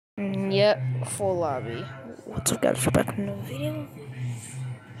Yeah, full lobby. What's up, guys? We're back in another video.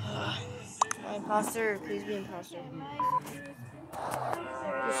 Imposter, please be imposter. Who's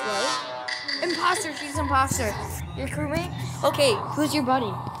right? Imposter, she's imposter. Your crewmate? Okay, who's your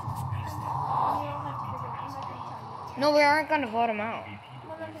buddy? No, we aren't gonna vote him out.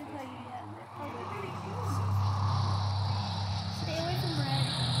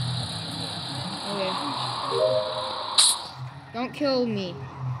 Okay. Don't kill me.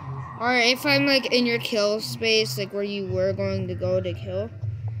 Or if I'm like in your kill space, like where you were going to go to kill.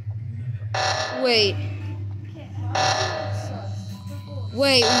 Wait,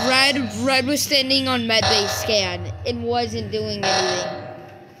 Red was standing on medbay scan and wasn't doing anything.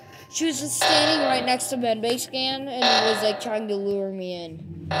 She was just standing right next to medbay scan and was like trying to lure me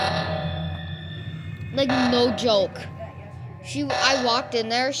in. Like no joke. I walked in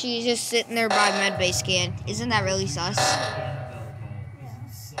there, she's just sitting there by medbay scan. Isn't that really sus?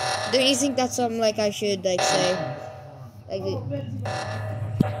 Don't you think that's something like I should like say? Like,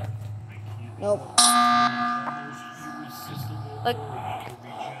 nope. Like,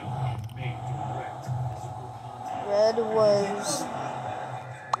 Red was,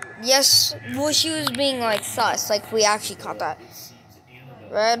 yes, well, she was being like sus, like we actually caught that.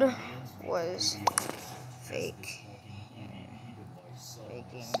 Red was faking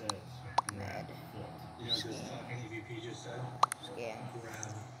med scan.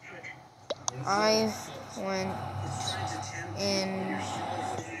 I went in.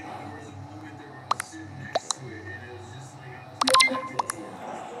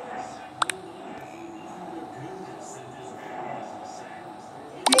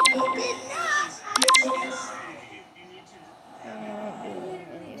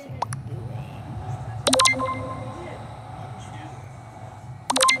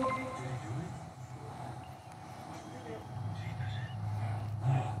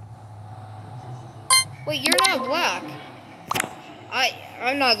 Wait, you're not black.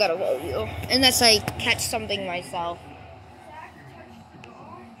 I'm not gonna vote you unless I catch something myself.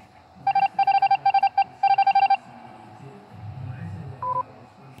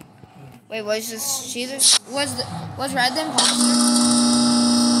 Wait, was this she? Was Red the imposter?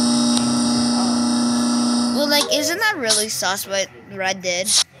 Oh. Well, like, isn't that really sus what Red did?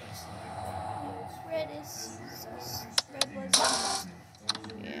 Red is sus. Red was sus.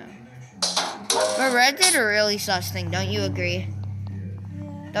 Yeah. But Red did a really sus thing, don't you agree? Yeah.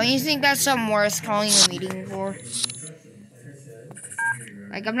 Don't you think that's something worth calling a meeting for?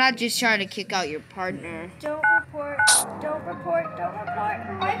 Like, I'm not just trying to kick out your partner. Don't report. Don't report. Don't report.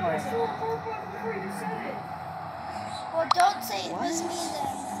 I was to report before you said it. Well, don't say it was me then.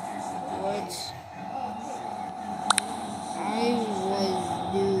 What? I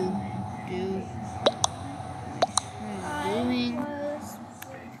was doing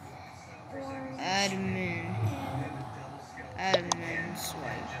admin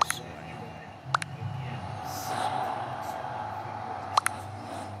swipe.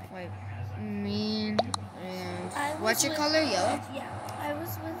 Wait, me and what's your color? Yellow? Yeah, I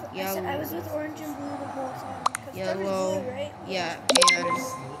was with Yellow. I was with orange and blue the whole time. 'Cause Yellow, blue, right? yeah,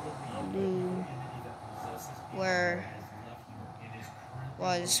 and blue. Where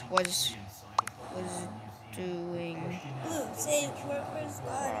was doing Blue, say where's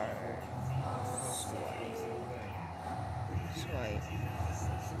God? Swipe.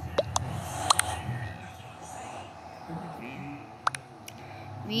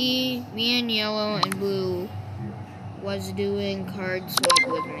 Me and yellow and blue was doing card swipe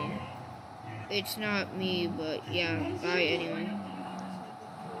with me. It's not me, but yeah, bye anyway.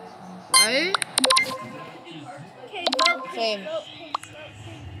 What? Okay, vote. Same. Vote.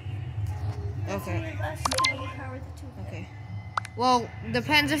 Okay. Okay. Okay. Well,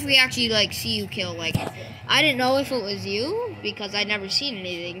 depends if we actually like see you kill. Like, I didn't know if it was you because I never seen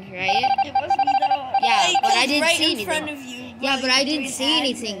anything, right? It was me though. Yeah, but I didn't right see anything. in front of you. Yeah, but I didn't doing see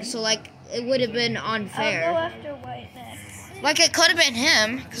anything, so like it would have been I'll unfair. go after White next. Like it could have been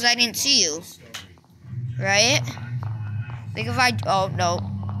him because I didn't see you, right? Like if I no,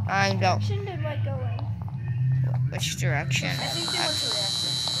 I don't. Which direction did White go in? Which direction? I think they went to reactor.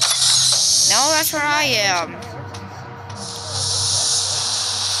 No, that's where I am.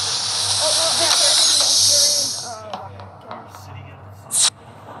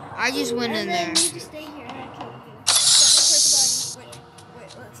 I just went in there. You need to stay here and I'll kill you. Don't report the body.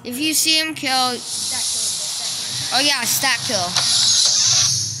 Wait, let's If you see him kill, stack kill. oh yeah, stack kill.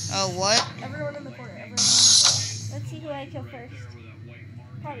 Oh what? Everyone in the corner. Everyone in the corner. Let's see who I kill first.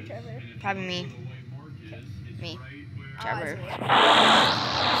 Probably Trevor. Probably me. Me. Trevor. It's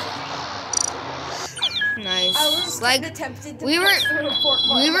me. Nice. I was like tempted to we were press the report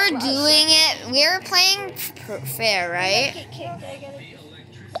button. we were doing it. We were playing fair, right? Get kicked. I gotta get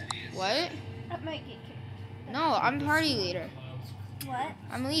What? I might get kicked. No, I'm party leader. What?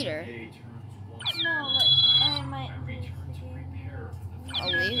 I'm leader. No, like I might leave. I'll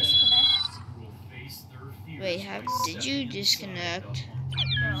leave. Disconnect. Wait, did you disconnect?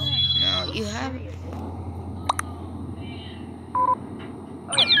 No. No, you haven't.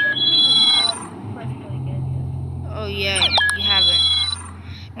 Oh yeah, you haven't.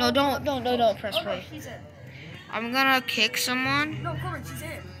 No, don't press play. She's in. I'm gonna kick someone. No, Corbin, she's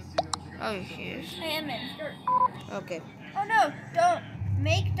in. Oh, she is. I am in. Okay. Oh no, don't.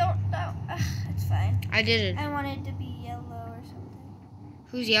 It's fine. I did it. I wanted to be yellow or something.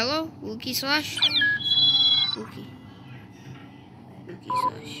 Who's yellow? Wookie Slash? Wookie. Wookie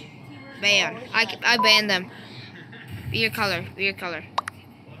Slash. Ban. I banned them. Be your color. Be your color.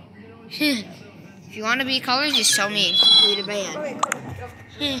 If you want to be colors, just tell me who to ban.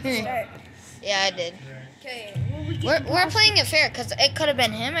 Yeah, I did. Okay. We're playing it fair because it could have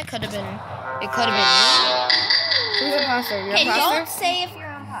been him. It could have been you. Who's imposter? You're Hey, imposter? don't say if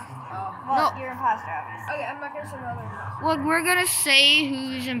you're imposter. Well, No. you're imposter, obviously. Okay, I'm not gonna say another imposter. Well, we're gonna say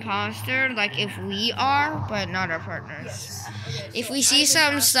who's imposter, like if we are, but not our partners. Yes. Okay, If so we see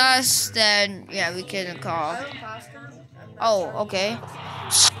some sus, then yeah, we can call. I'm imposter. Oh, okay.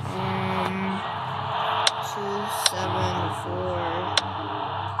 2, 7, 4.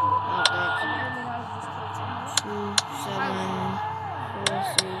 Oh, that's 2, 7, 4,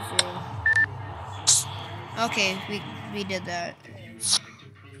 6, 0. Okay, we did that.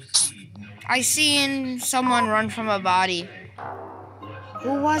 I seen someone run from a body.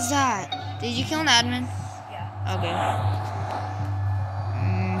 Who was that? Did you kill an admin? Yeah. Okay.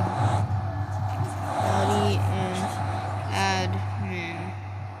 Body and admin.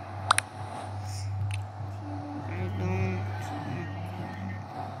 I don't.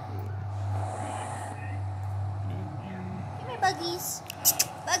 Give me Buggies.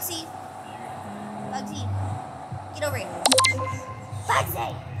 Bugsy. Bugsy. Get over here. Bugsy!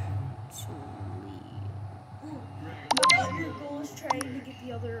 Your goal is trying to get the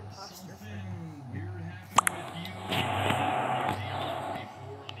other imposter.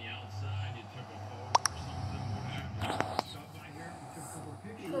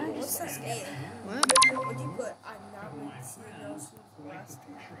 What's that name? What? What'd you put? I'm not going to see those last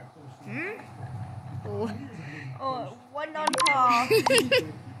Oh, one on call.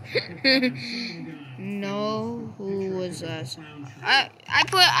 No, who was that? I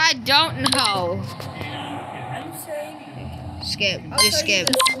don't know. I'm saying. Skip, I'll just tell you skip.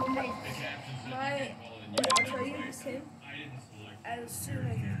 this. I'll tell you this him as soon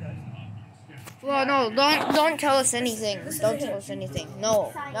as he goes. Well, no, don't tell us anything. Don't tell us anything.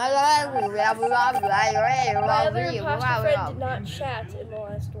 No. My other imposter friend did not chat in the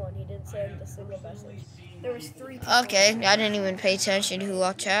last one. He didn't send a single message. There was 3 people. Okay, I didn't even pay attention to who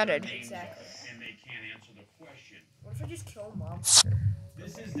all chatted. Exactly. What if I just kill Mom?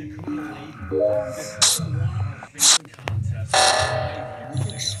 This is the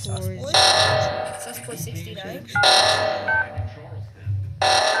Susboy 69.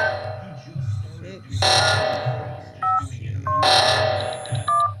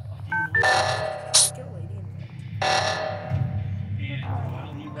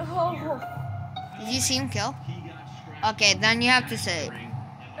 Did you see him kill? Okay, then you have to say it.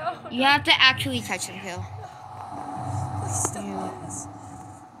 No. You have to actually touch him kill. Please stop this.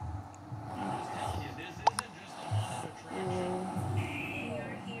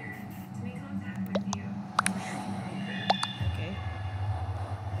 Okay.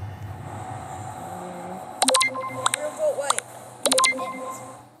 We'll vote white.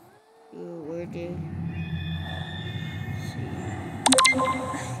 Where did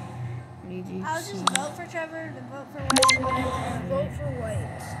I'll just vote for Trevor, then vote for white, vote for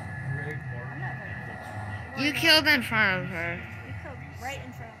white. you killed in front of her? You killed right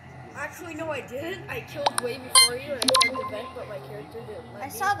in front of me. Actually, no, I didn't. I killed way before you, and I tried to vent, but my character didn't let me. I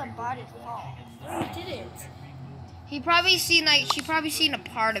saw the body fall. No, you didn't. She probably seen a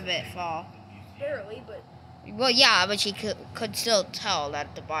part of it fall. Barely, but. Well, yeah, but she could still tell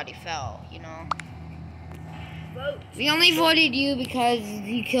that the body fell, you know. Vote. We only voted you because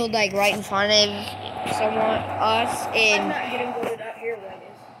you killed like right in front of us, I'm and not getting voted out here, white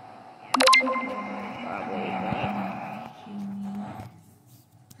is. probably.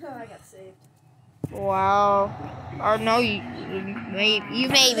 Oh, I got saved. Wow. Or no, you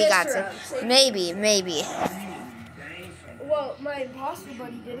maybe got some. Maybe. Well, my imposter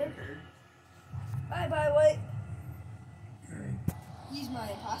buddy didn't. Bye, white. He's my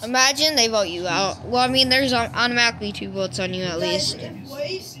imposter. Imagine they vote you out. Well, I mean, there's automatically 2 votes on you at least.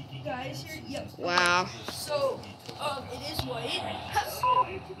 Guys here. Yep. Wow. So, it is white.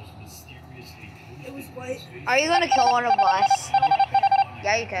 It was white. Are you gonna kill one of us?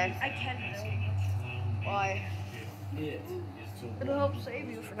 Yeah, you can. I can. Why? It'll help save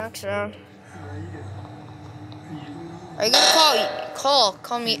you for next round. Are you gonna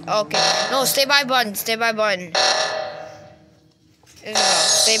call me? Okay. No, stay by button. Stay by button. Isabel,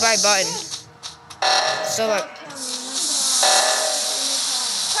 stay by button. So like.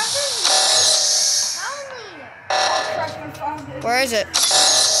 Where is it?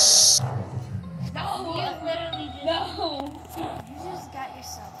 No, you literally did. No. You just got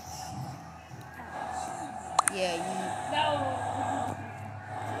yourself. Yeah, you. No.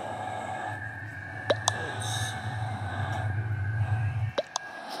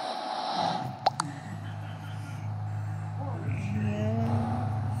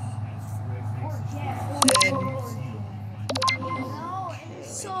 No,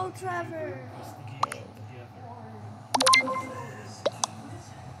 it's so Trevor.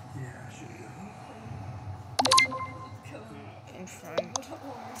 In front.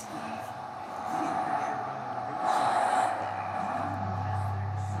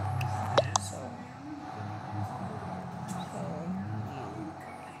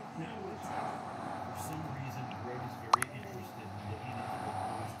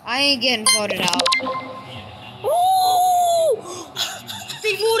 I ain't getting voted out. Ooh!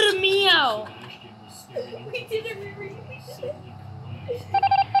 They voted me out. We did it.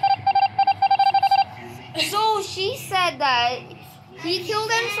 So she said that he killed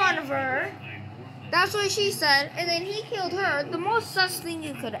in front of her. That's what she said. And then he killed her. The most sus thing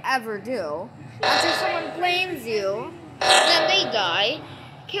you could ever do. After someone blames you, then they die.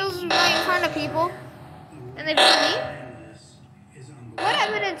 Kills right in front of people. And they blame me. What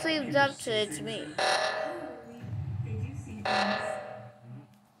evidence leads up to it's me?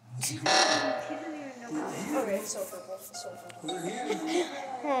 Okay, so purple.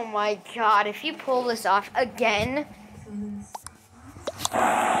 Oh my god, if you pull this off again.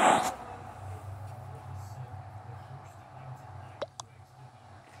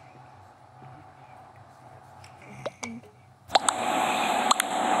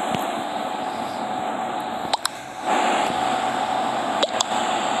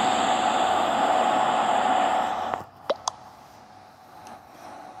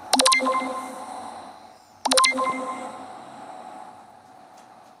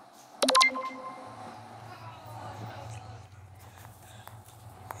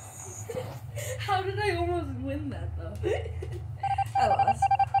 How did I almost win that though? I lost.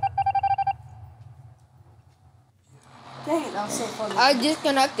 Dang it, that was so funny. I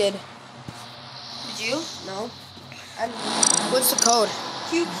disconnected. Did you? No. What's the code?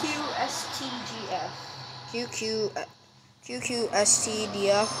 QQSTGF.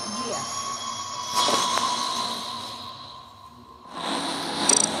 QQSTDF. GF.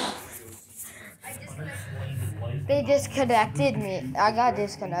 They disconnected me. I got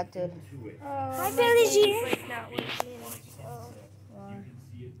disconnected. Hi, Billie Jean.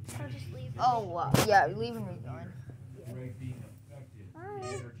 Oh, wow. Yeah, leave and rejoin.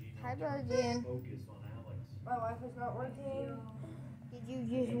 Hi, Billie Jean. My Wi-Fi's not working. Did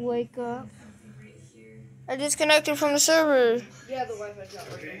you just wake up? I disconnected from the server. Yeah, the Wi-Fi's not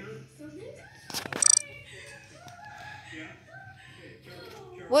working.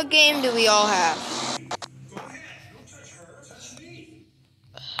 What game do we all have?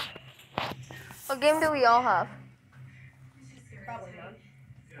 What game do we all have? Probably none.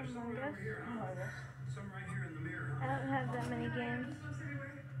 Among Us. I don't have that many games.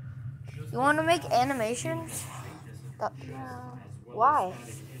 You want to make animations? No. Why?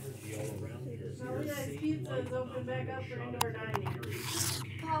 Pizza's open back up for indoor dining.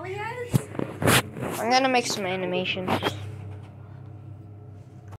 Polly has? I'm gonna make some animations.